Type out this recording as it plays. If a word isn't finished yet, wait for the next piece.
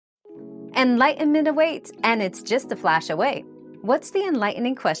Enlightenment awaits, and it's just a flash away. What's the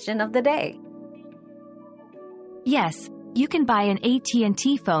enlightening question of the day? Yes, you can buy an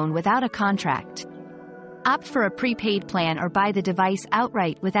AT&T phone without a contract. Opt for a prepaid plan or buy the device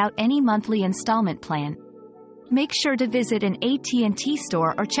outright without any monthly installment plan. Make sure to visit an AT&T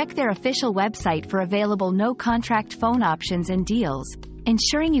store or check their official website for available no-contract phone options and deals,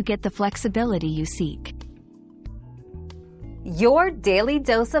 ensuring you get the flexibility you seek. Your daily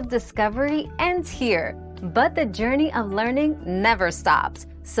dose of discovery ends here, but the journey of learning never stops.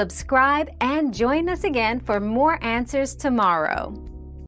 Subscribe and join us again for more answers tomorrow.